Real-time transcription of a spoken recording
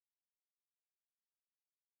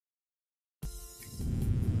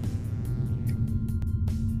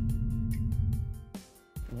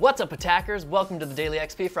What's up, attackers? Welcome to the Daily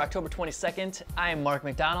XP for October 22nd. I am Mark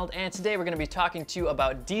McDonald, and today we're going to be talking to you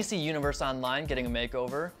about DC Universe Online getting a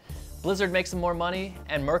makeover, Blizzard makes some more money,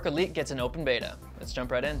 and Merc gets an open beta. Let's jump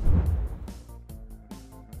right in.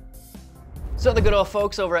 So the good old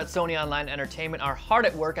folks over at Sony Online Entertainment are hard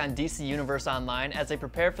at work on DC Universe Online as they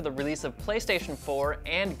prepare for the release of PlayStation 4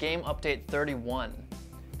 and Game Update 31.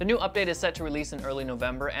 The new update is set to release in early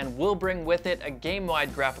November and will bring with it a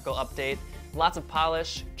game-wide graphical update, lots of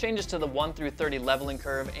polish, changes to the 1 through 30 leveling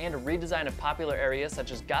curve, and a redesign of popular areas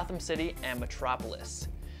such as Gotham City and Metropolis.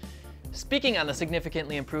 Speaking on the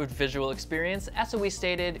significantly improved visual experience, SOE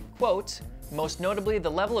stated, quote, "Most notably, the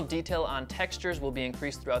level of detail on textures will be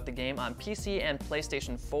increased throughout the game on PC and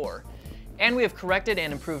PlayStation 4. And we have corrected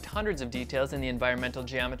and improved hundreds of details in the environmental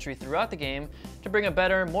geometry throughout the game to bring a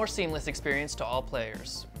better, more seamless experience to all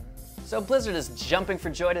players." So Blizzard is jumping for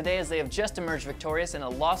joy today as they have just emerged victorious in a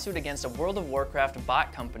lawsuit against a World of Warcraft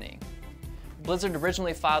bot company. Blizzard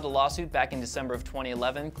originally filed a lawsuit back in December of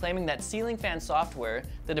 2011 claiming that Ceiling Fan Software,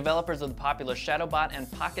 the developers of the popular Shadowbot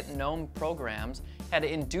and Pocket Gnome programs, had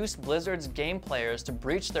induced Blizzard's game players to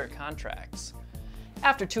breach their contracts.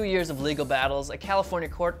 After 2 years of legal battles, a California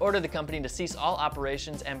court ordered the company to cease all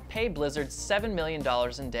operations and pay Blizzard $7 million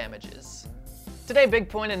in damages. Today, Big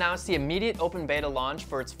Point announced the immediate open beta launch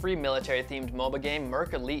for its free military-themed MOBA game,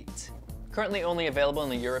 Merc. Currently only available in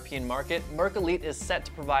the European market, Merc is set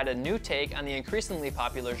to provide a new take on the increasingly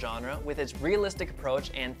popular genre with its realistic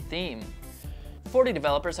approach and theme. 40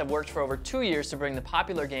 developers have worked for over 2 years to bring the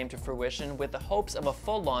popular game to fruition with the hopes of a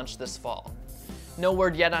full launch this fall. No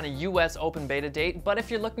word yet on a US open beta date, but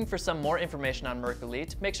if you're looking for some more information on Merc,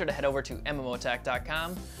 make sure to head over to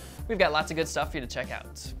MMORPG.com. We've got lots of good stuff for you to check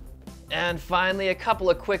out. And finally, a couple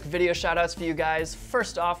of quick video shoutouts for you guys.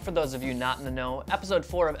 First off, for those of you not in the know, episode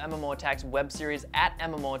 4 of MMO Attack's web series at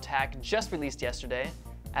MMO Attack just released yesterday,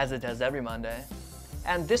 as it does every Monday.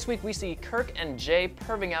 And this week we see Kirk and Jay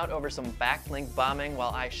perving out over some backlink bombing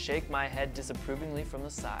while I shake my head disapprovingly from the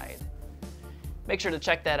side. Make sure to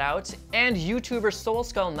check that out. And YouTuber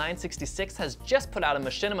SoulSkull966 has just put out a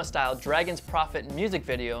machinima-style Dragon's Prophet music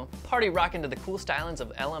video, party rocking to the cool stylings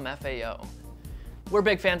of LMFAO. We're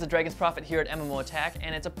big fans of Dragon's Prophet here at MMO Attack,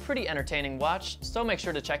 and it's a pretty entertaining watch, so make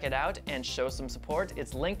sure to check it out and show some support.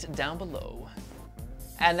 It's linked down below.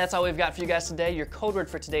 And that's all we've got for you guys today. Your code word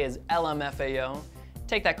for today is LMFAO.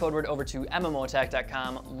 Take that code word over to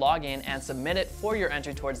MMOattack.com, log in, and submit it for your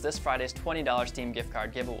entry towards this Friday's $20 Steam gift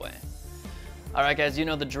card giveaway. Alright guys, you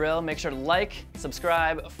know the drill. Make sure to like,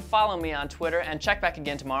 subscribe, follow me on Twitter, and check back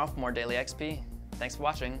again tomorrow for more Daily XP. Thanks for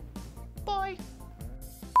watching. Bye!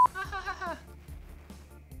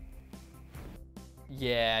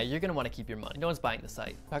 Yeah, you're gonna want to keep your money. No one's buying the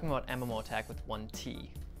site. I'm talking about MMO Attack with 1 T.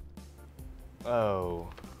 Oh.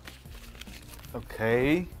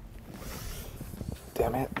 Okay.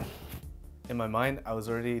 Damn it. In my mind, I was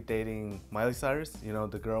already dating Miley Cyrus, you know,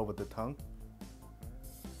 the girl with the tongue.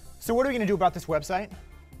 So what are we gonna do about this website?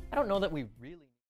 I don't know that we really...